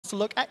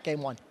closer look at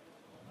Game 1.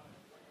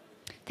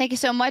 Thank you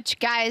so much,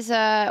 guys.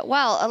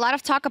 Well, a lot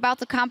of talk about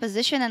the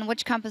composition and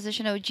which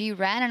composition OG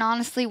ran. And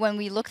honestly, when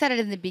we looked at it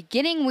in the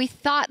beginning, we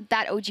thought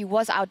that OG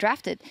was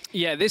outdrafted.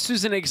 Yeah, this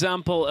was an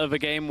example of a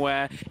game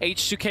where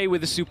H2K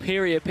with a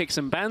superior picks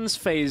and bans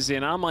phase,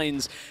 in our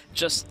minds,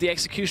 just the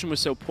execution was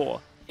so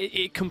poor.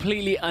 It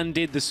completely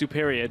undid the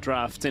superior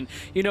draft. And,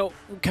 you know,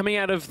 coming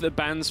out of the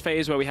bans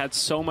phase where we had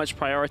so much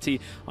priority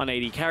on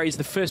AD carries,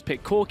 the first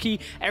pick, Corki,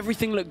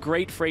 everything looked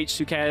great for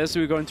H2K as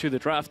we were going through the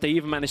draft. They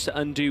even managed to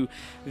undo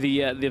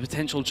the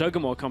potential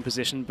Juggernaut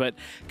composition, but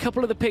a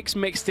couple of the picks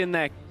mixed in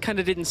there kind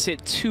of didn't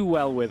sit too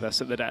well with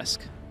us at the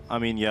desk. I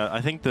mean, yeah, I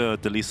think the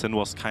Lee Sin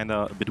was kind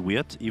of a bit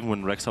weird, even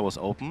when Rexa was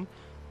open.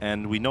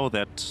 And we know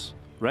that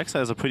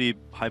Rexa is a pretty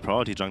high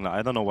priority jungler.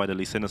 I don't know why the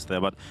Lee Sin is there,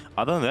 but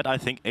other than that, I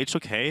think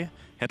H2K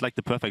had like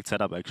the perfect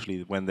setup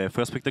actually. When they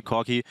first picked the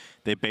Corki,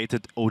 they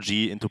baited OG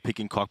into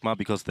picking Kog'Maw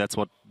because that's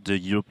what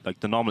the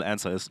normal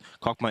answer is,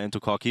 Kog'Maw into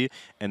Corki,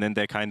 and then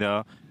they kind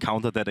of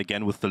countered that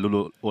again with the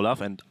Lulu Olaf,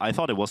 and I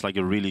thought it was like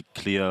a really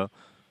clear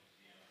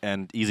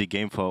and easy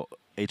game for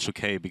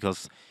H2K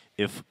because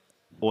if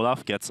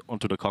Olaf gets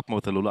onto the Kog'Maw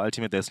with the Lulu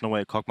ultimate, there's no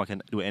way Kog'Maw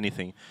can do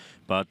anything.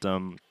 But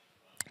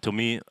to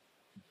me,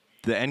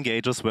 the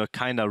engages were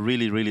kind of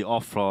really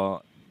off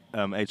for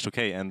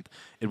H2K, and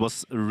it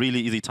was a really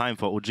easy time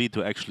for OG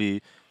to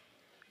actually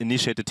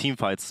initiate the team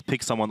fights,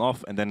 pick someone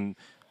off, and then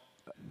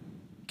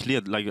clear,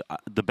 like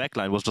the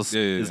backline was just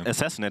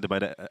assassinated by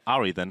the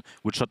Ahri then,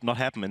 which should not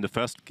happen in the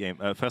first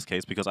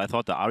case, because I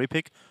thought the Ahri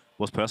pick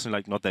was personally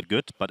like not that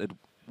good, but it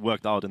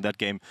worked out in that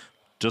game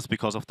just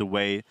because of the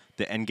way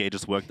the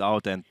engages worked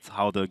out and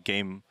how the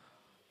game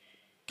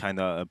kind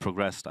of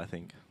progressed, I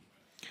think.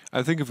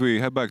 I think if we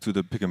head back to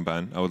the pick and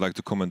ban, I would like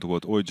to comment on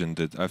what Origen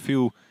did. I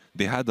feel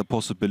they had the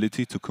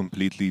possibility to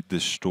completely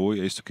destroy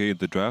H2K in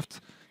the draft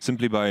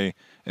simply by...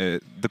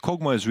 the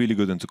Kog'Maw is really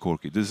good into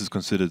Corki. This is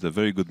considered a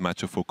very good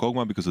matchup for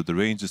Kog'Maw because of the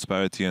range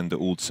disparity and the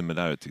ult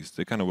similarities.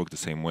 They kind of work the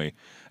same way.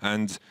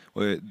 And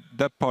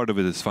that part of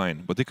it is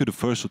fine. But they could have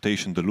first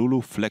rotation the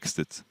Lulu, flexed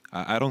it.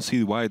 I don't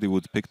see why they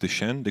would pick the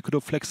Shen. They could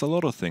have flexed a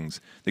lot of things.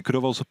 They could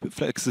have also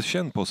flexed the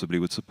Shen possibly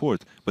with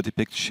support. But they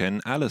picked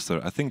Shen,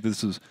 Alistar. I think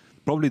this is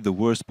probably the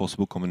worst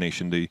possible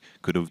combination they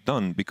could have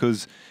done,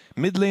 because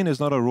mid lane is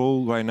not a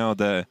role right now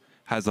that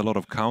has a lot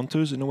of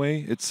counters in a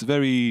way. It's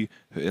very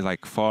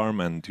like farm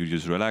and you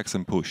just relax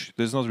and push.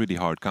 There's not really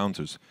hard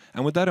counters.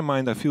 And with that in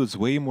mind, I feel it's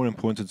way more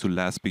important to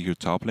last pick your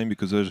top lane,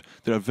 because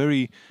there are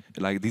very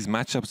like these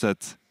matchups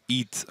that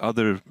eat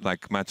other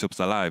like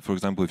matchups alive. For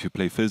example, if you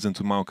play Fizz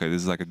into Maokai,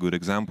 this is like a good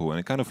example, and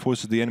it kind of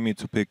forces the enemy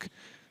to pick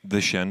the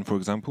Shen, for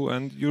example,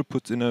 and you're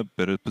put in a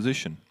better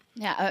position.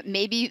 Yeah,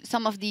 maybe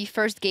some of the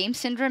first game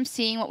syndrome,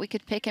 seeing what we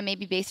could pick and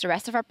maybe base the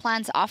rest of our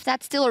plans off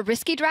that. Still a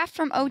risky draft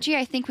from OG.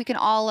 I think we can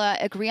all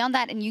agree on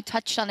that, and you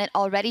touched on it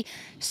already.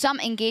 Some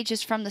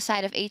engages from the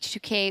side of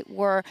H2K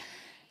were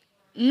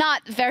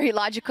not very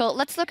logical.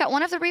 Let's look at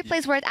one of the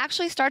replays where it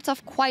actually starts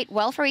off quite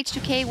well for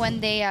H2K when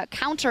they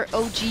counter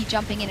OG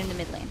jumping in the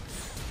mid lane.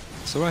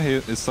 So right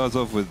here, it starts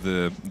off with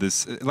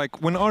this,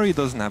 like when Ahri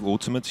doesn't have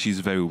ultimate, she's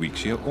very weak.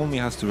 She only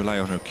has to rely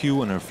on her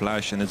Q and her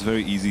flash, and it's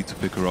very easy to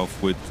pick her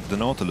off with the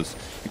Nautilus.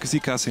 You can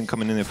see Cassian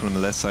coming in from the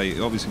left side, he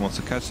obviously wants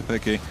to catch the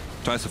Peke,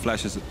 tries to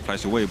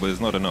flash away, but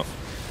it's not enough.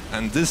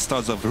 And this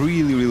starts off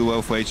really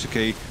well for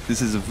H2K.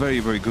 This is a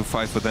very good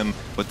fight for them,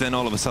 but then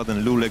all of a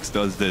sudden Lulex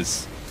does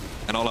this.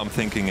 And all I'm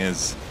thinking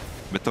is,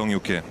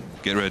 Betongyuke,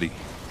 get ready.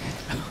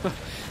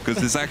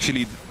 Because it's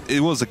actually, it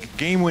was a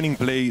game-winning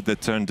play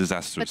that turned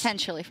disastrous.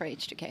 Potentially for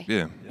H2K.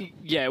 Yeah.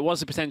 Yeah, it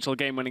was a potential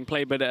game-winning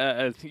play, but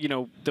you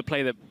know, the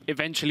play that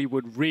eventually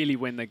would really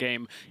win the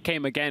game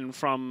came again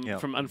from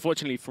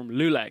unfortunately from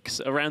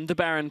Lulex around the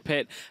Baron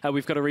pit.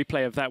 We've got a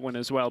replay of that one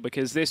as well,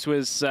 because this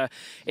was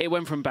it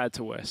went from bad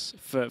to worse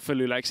for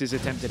Lulex's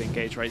attempted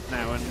engage right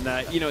now,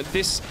 and you know,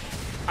 this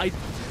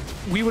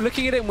we were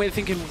looking at it and we were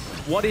thinking,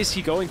 what is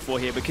he going for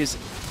here? Because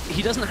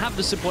he doesn't have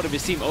the support of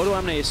his team.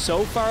 Odoamne is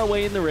so far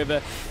away in the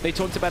river. They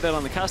talked about it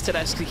on the caster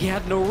desk. He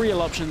had no real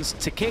options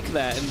to kick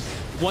there. And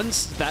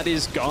once that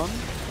is gone,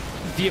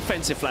 the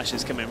offensive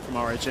flashes come in from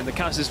Origen. The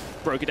casters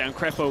broke it down.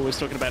 Crepo was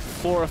talking about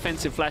 4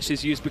 offensive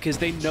flashes used because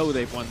they know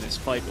they've won this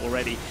fight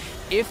already.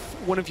 If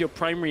one of your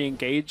primary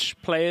engage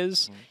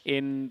players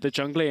in the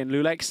jungler in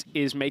Lulex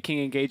is making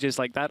engages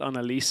like that on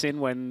a Lee Sin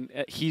when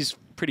he's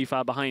pretty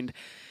far behind,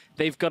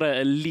 they've got to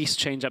at least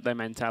change up their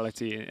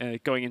mentality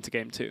going into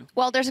game 2.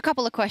 Well, there's a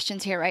couple of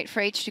questions here, right,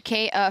 for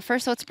H2K.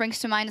 First, what springs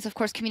to mind is, of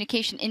course,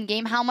 communication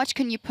in-game. How much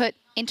can you put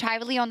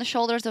entirely on the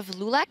shoulders of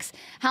Lulex?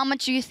 How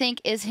much do you think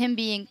is him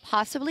being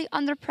possibly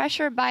under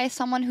pressure by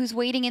someone who's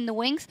waiting in the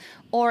wings?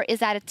 Or is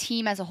that a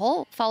team as a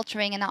whole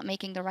faltering and not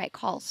making the right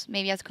calls?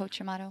 Maybe as Coach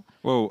Yamato.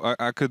 Well,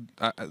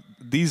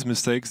 these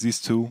mistakes,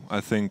 these two,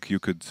 I think you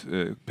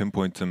could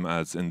pinpoint them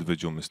as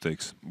individual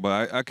mistakes.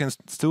 But I can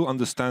still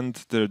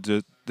understand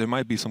there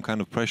might be some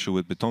kind of pressure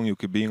with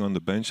Betongyuke being on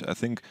the bench. I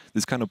think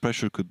this kind of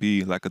pressure could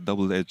be like a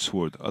double-edged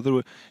sword.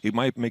 Otherwise, it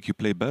might make you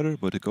play better,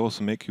 but it could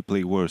also make you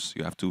play worse.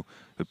 You have to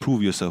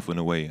prove yourself in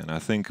a way, and I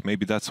think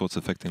maybe that's what's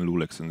affecting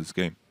Lulex in this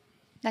game.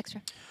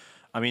 Dexter.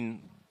 I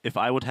mean, if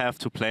I would have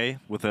to play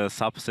with a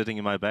sub sitting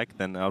in my back,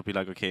 then I would be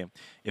like, okay,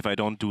 if I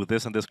don't do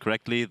this and this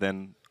correctly,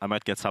 then I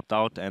might get subbed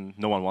out, and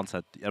no one wants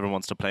that. Everyone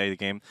wants to play the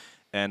game.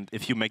 And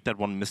if you make that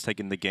one mistake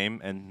in the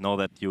game and know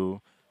that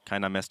you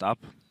kind of messed up,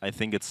 I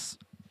think it's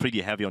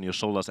pretty heavy on your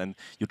shoulders, and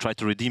you try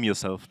to redeem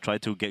yourself, try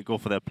to go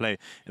for that play.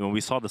 And when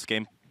we saw this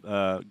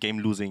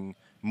game-losing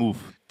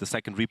move, the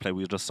second replay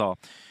we just saw,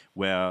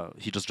 where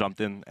he just jumped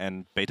in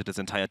and baited his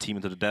entire team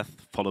into the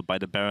death, followed by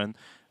the Baron,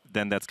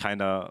 then that's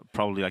kind of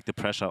probably like the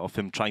pressure of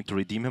him trying to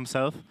redeem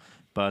himself.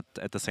 But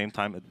at the same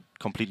time, it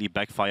completely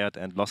backfired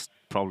and lost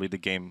probably the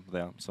game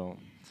there. So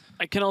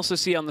I can also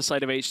see on the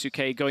side of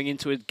H2K going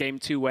into a game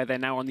 2 where they're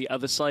now on the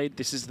other side.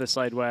 This is the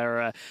side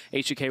where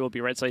H2K will be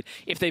red side.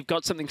 If they've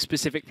got something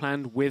specific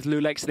planned with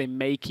Lulex, they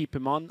may keep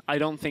him on. I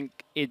don't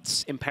think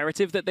it's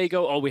imperative that they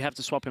go, oh, we have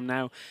to swap him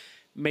now.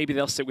 Maybe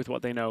they'll stick with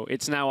what they know.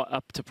 It's now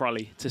up to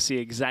Prolly to see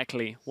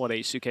exactly what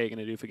H2K are going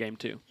to do for Game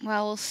 2.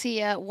 Well, we'll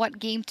see what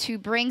Game 2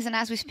 brings. And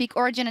as we speak,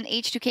 Origen and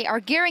H2K are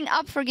gearing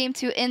up for Game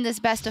 2 in this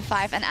best of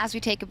 5. And as we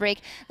take a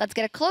break, let's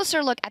get a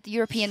closer look at the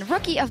European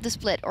Rookie of the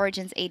Split,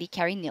 Origen's AD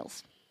carry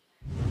Niels.